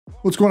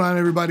What's going on,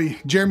 everybody?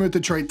 Jeremy with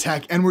Detroit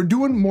Tech, and we're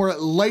doing more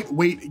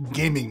lightweight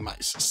gaming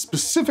mice,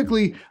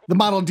 specifically the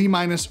Model D-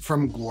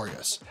 from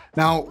Glorious.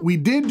 Now, we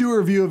did do a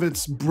review of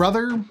its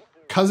brother,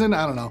 cousin,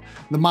 I don't know,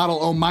 the Model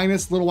O- a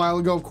little while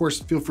ago. Of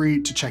course, feel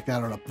free to check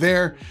that out up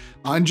there.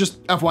 And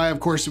just FYI, of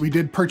course, we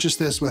did purchase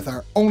this with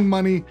our own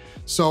money,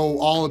 so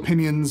all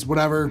opinions,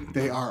 whatever,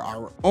 they are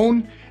our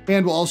own.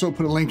 And we'll also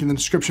put a link in the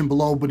description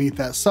below beneath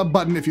that sub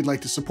button if you'd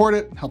like to support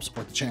it, help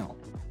support the channel.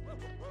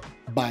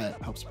 Buy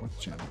it, help support the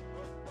channel.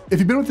 If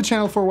you've been with the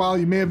channel for a while,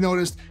 you may have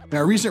noticed in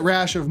our recent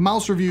rash of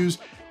mouse reviews,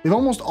 they've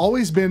almost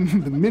always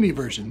been the mini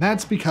version.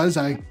 That's because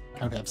I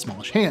kind of have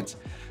smallish hands.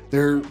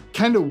 They're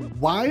kind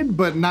of wide,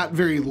 but not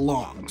very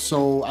long.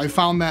 So I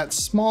found that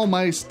small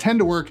mice tend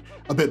to work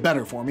a bit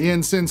better for me.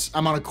 And since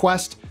I'm on a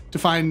quest to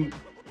find,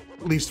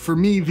 at least for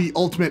me, the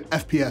ultimate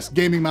FPS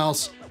gaming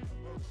mouse,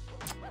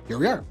 here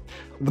we are.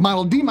 The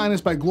Model D-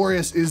 by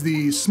Glorious is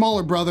the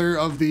smaller brother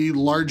of the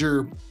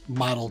larger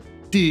Model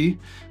D,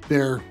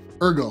 their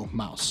Ergo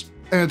mouse.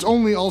 And it's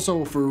only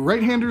also for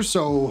right-handers,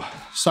 so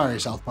sorry,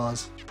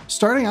 Southpaws.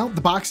 Starting out,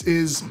 the box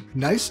is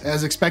nice,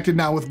 as expected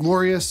now with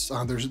Glorious.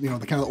 There's, the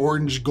kind of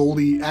orange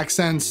goldy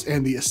accents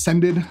and the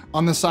Ascended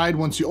on the side.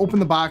 Once you open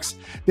the box,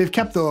 they've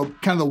kept the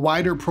kind of the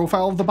wider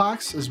profile of the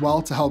box as well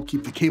to help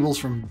keep the cables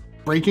from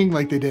breaking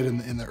like they did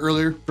in the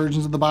earlier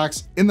versions of the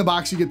box. In the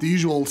box, you get the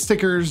usual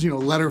stickers,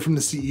 letter from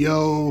the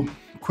CEO,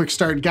 quick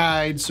start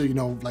guide, so you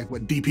know like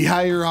what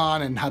DPI you're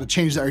on and how to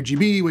change the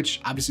RGB,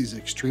 which obviously is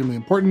extremely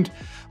important.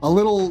 A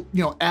little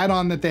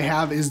add-on that they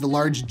have is the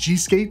large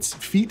G-Skates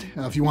feet,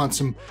 if you want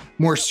some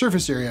more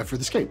surface area for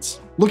the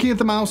skates. Looking at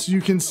the mouse,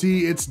 you can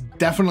see it's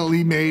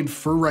definitely made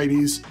for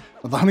righties.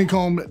 The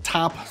honeycomb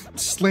top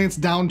slants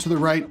down to the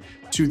right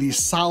to the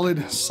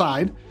solid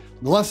side.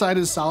 The left side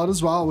is solid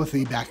as well with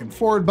the back and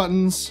forward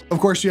buttons. Of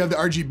course, you have the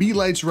RGB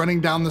lights running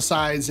down the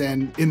sides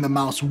and in the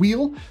mouse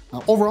wheel.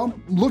 Overall,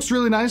 looks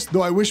really nice,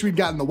 though I wish we'd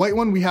gotten the white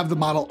one. We have the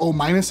Model O-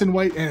 in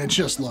white, and it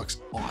just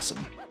looks awesome.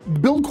 The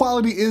build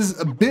quality is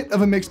a bit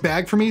of a mixed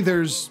bag for me.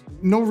 There's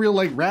no real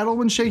rattle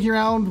when shaking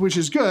around, which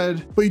is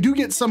good, but you do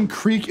get some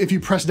creak if you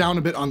press down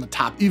a bit on the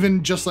top.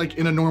 Even just like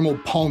in a normal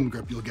palm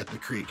grip, you'll get the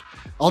creak.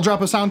 I'll drop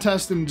a sound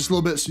test in just a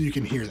little bit so you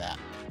can hear that.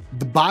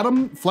 The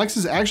bottom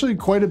flexes actually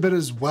quite a bit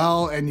as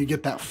well, and you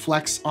get that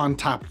flex on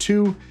top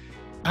too.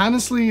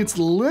 Honestly, it's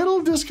a little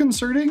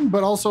disconcerting,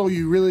 but also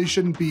you really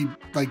shouldn't be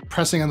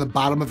pressing on the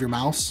bottom of your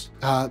mouse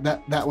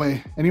that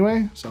way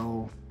anyway,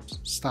 so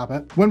stop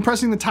it. When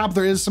pressing the top,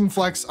 there is some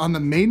flex on the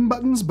main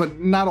buttons,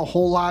 but not a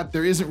whole lot.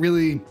 There isn't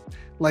really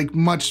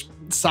much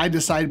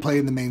side-to-side play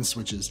in the main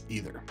switches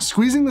either.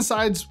 Squeezing the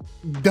sides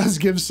does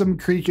give some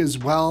creak as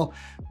well,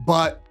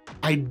 but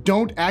I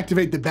don't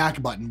activate the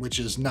back button, which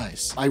is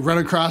nice. I run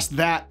across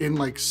that in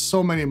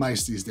so many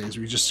mice these days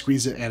where you just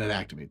squeeze it and it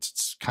activates.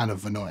 It's kind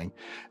of annoying.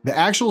 The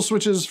actual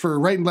switches for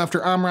right and left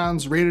are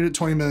arm-rounds rated at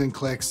 20 million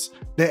clicks.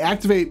 They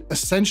activate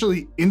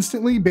essentially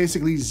instantly,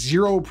 basically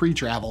zero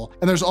pre-travel,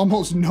 and there's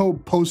almost no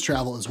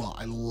post-travel as well.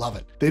 I love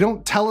it. They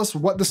don't tell us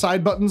what the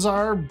side buttons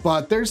are,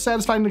 but they're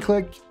satisfying to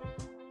click,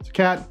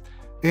 cat,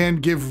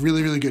 and give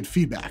really, really good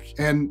feedback.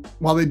 And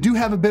while they do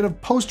have a bit of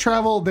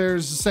post-travel,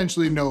 there's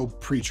essentially no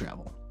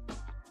pre-travel.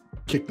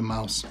 Kick the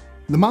mouse.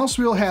 The mouse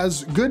wheel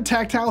has good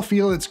tactile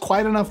feel. It's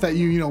quiet enough that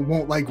you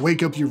won't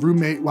wake up your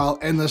roommate while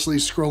endlessly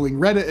scrolling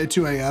Reddit at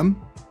 2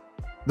 a.m.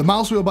 The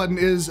mouse wheel button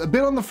is a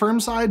bit on the firm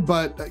side,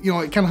 but it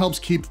kind of helps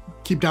keep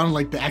down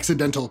the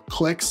accidental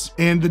clicks.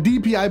 And the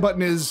DPI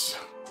button is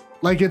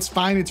it's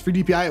fine. It's for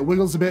DPI. It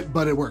wiggles a bit,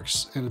 but it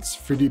works, and it's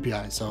for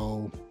DPI.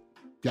 So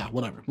yeah,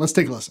 whatever. Let's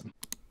take a listen.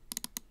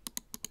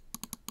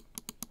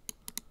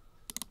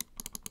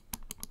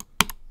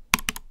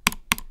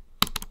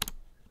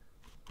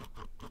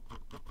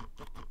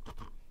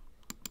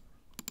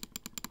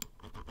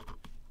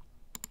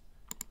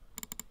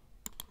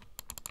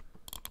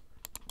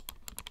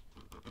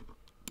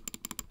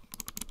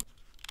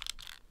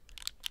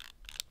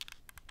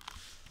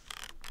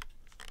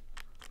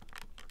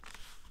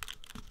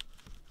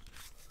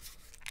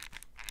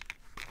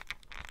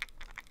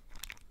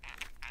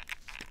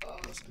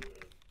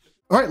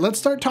 All right, let's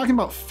start talking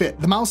about fit.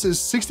 The mouse is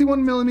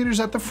 61 millimeters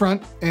at the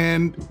front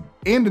and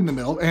in the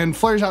middle, and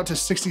flares out to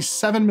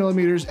 67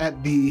 millimeters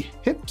at the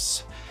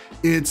hips.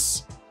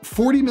 It's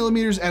 40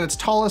 millimeters at its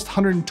tallest,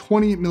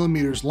 120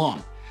 millimeters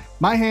long.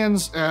 My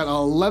hand's at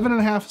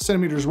 11.5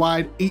 centimeters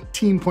wide,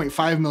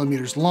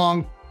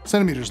 18.5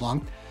 centimeters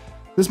long.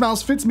 This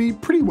mouse fits me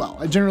pretty well.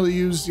 I generally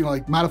use,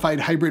 modified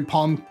hybrid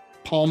palm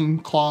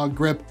claw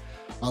grip,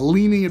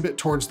 leaning a bit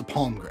towards the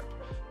palm grip.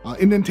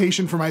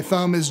 Indentation for my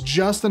thumb is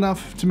just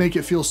enough to make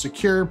it feel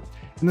secure,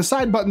 and the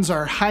side buttons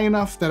are high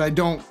enough that I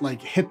don't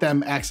hit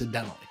them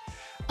accidentally.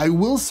 I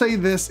will say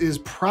this is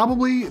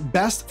probably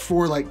best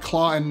for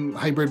claw and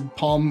hybrid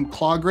palm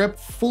claw grip.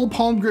 Full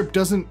palm grip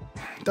doesn't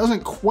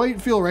quite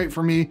feel right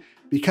for me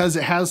because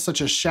it has such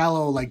a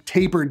shallow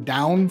taper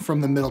down from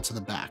the middle to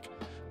the back.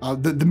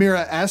 The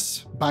Mira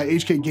S by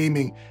HK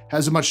Gaming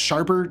has a much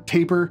sharper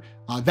taper.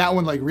 That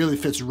one really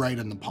fits right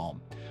in the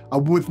palm.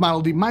 With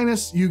Model D-,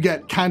 you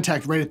get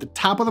contact right at the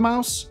top of the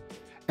mouse,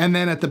 And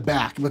then at the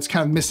back, what's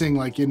kind of missing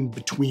like in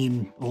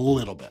between a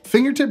little bit.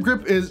 Fingertip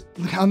grip is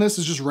on this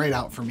is just right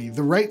out for me.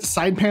 The right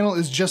side panel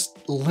is just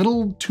a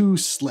little too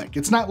slick.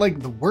 It's not like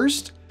the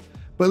worst,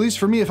 but at least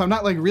for me, if I'm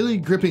not like really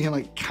gripping and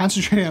like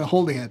concentrating on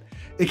holding it,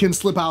 it can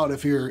slip out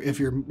if you're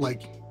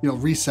like, you know,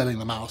 resetting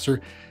the mouse, or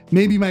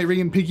maybe my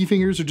ring and pinky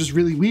fingers are just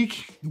really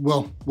weak.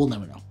 Well, we'll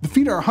never know. The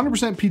feet are 100%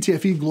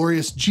 PTFE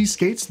Glorious G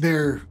skates.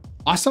 They're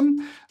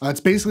awesome. It's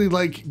basically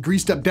like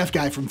greased up deaf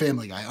guy from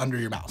Family Guy under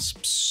your mouse.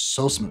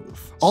 So smooth.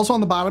 Also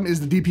on the bottom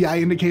is the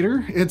DPI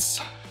indicator.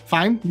 It's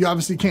fine. You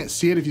obviously can't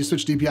see it if you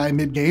switch DPI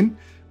mid-game,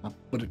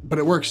 but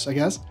it works, I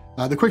guess.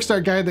 The quick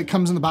start guide that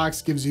comes in the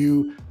box gives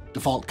you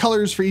default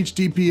colors for each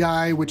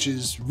DPI, which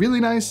is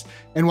really nice.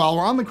 And while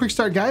we're on the quick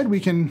start guide,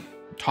 we can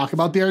talk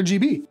about the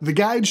RGB. The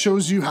guide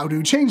shows you how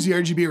to change the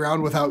RGB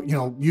around without, you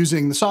know,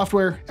 using the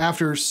software.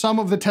 After some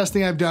of the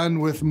testing I've done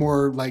with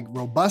more like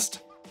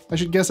robust, I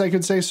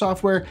could say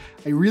software,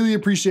 I really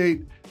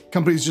appreciate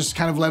companies just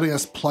kind of letting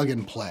us plug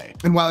and play.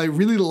 And while I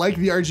really like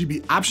the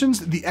RGB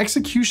options, the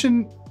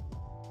execution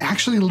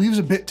actually leaves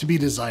a bit to be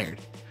desired.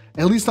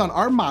 At least on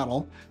our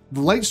model,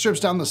 the light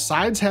strips down the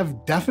sides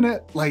have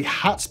definite like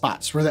hot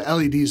spots where the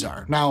LEDs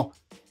are. Now,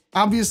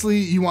 obviously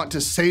you want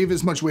to save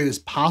as much weight as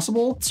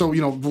possible. So,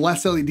 you know, the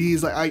less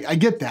LEDs, I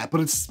get that, but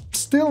it's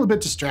still a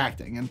bit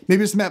distracting. And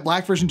maybe it's the matte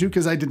black version too,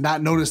 because I did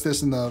not notice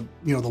this in the,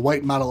 you know, the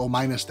white Model O-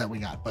 that we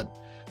got, but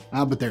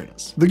there it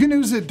is. The good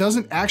news, it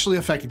doesn't actually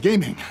affect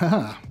gaming.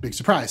 Big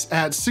surprise.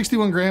 At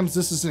 61 grams,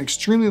 this is an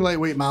extremely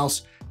lightweight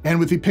mouse. And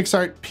with the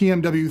PixArt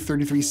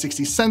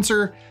PMW3360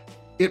 sensor,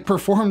 it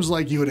performs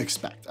like you would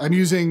expect. I'm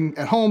using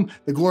at home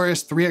the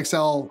Glorious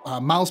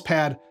 3XL mouse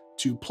pad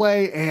to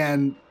play,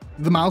 and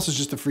the mouse is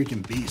just a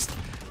freaking beast.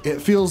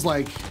 It feels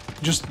like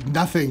just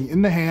nothing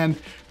in the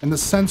hand, and the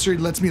sensor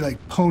lets me like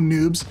pwn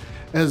noobs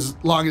as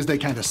long as they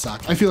kind of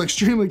suck. I feel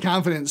extremely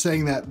confident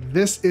saying that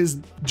this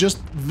is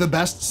just the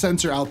best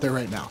sensor out there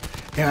right now.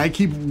 And I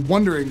keep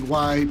wondering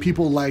why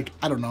people like,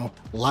 I don't know,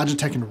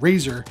 Logitech and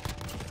Razer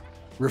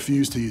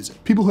refuse to use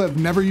it. People who have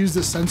never used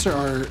this sensor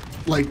are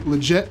like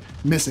legit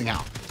missing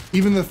out.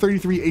 Even the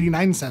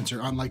 3389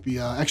 sensor on like the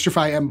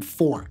Xtrfy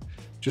M4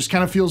 just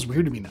kind of feels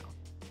weird to me now.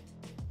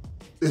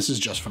 This is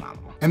just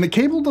phenomenal. And the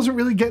cable doesn't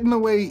really get in the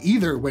way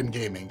either when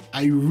gaming.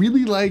 I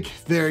really like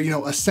their, you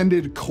know,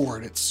 Ascended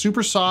cord. It's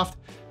super soft,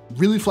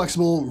 really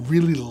flexible,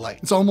 really light.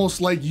 It's almost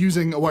like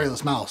using a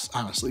wireless mouse,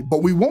 honestly.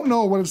 But we won't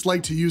know what it's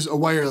like to use a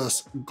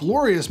wireless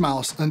Glorious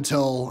mouse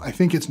until I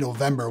think it's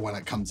November when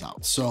it comes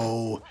out.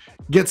 So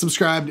get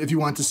subscribed if you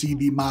want to see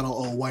the Model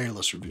O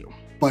wireless review.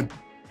 But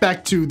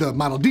back to the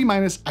Model D-,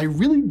 I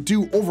really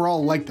do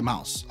overall like the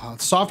mouse.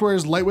 Software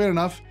is lightweight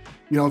enough.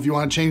 You know, if you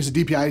want to change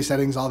the DPI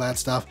settings, all that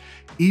stuff,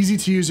 easy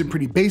to use and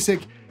pretty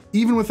basic.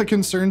 Even with the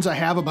concerns I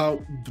have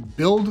about the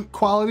build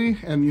quality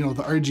and, you know,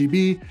 the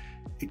RGB,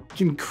 it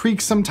can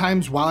creak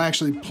sometimes while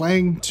actually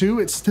playing too.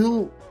 It's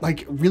still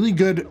like really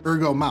good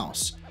ergo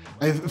mouse.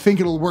 I think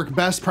it'll work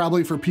best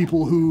probably for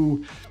people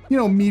who, you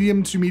know,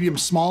 medium to medium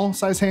small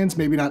size hands,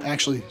 maybe not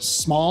actually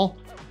small,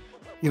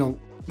 you know,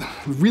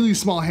 really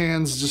small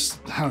hands, just,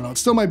 I don't know, it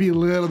still might be a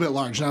little bit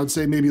large. And I would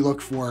say maybe look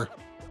for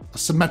a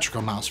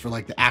symmetrical mouse for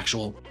like the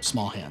actual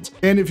small hands.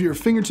 And if you're a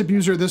fingertip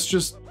user, this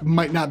just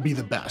might not be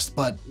the best,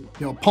 but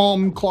you know,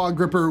 palm claw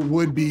gripper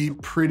would be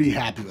pretty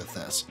happy with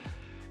this.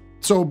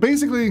 So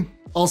basically,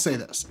 I'll say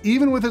this,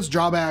 even with its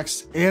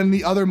drawbacks and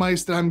the other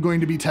mice that I'm going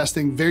to be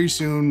testing very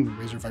soon,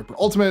 Razer Viper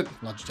Ultimate,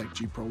 Logitech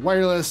G Pro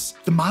Wireless,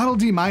 the Model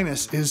D-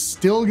 is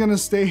still gonna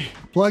stay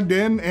plugged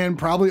in and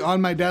probably on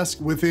my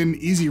desk within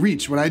easy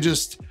reach when I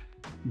just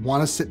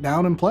wanna sit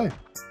down and play.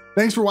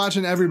 Thanks for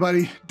watching,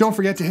 everybody. Don't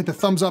forget to hit the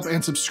thumbs up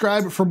and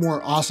subscribe for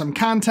more awesome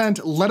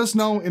content. Let us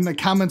know in the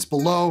comments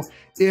below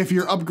if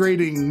you're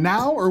upgrading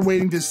now or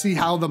waiting to see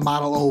how the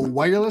Model O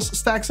wireless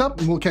stacks up,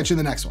 and we'll catch you in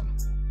the next one.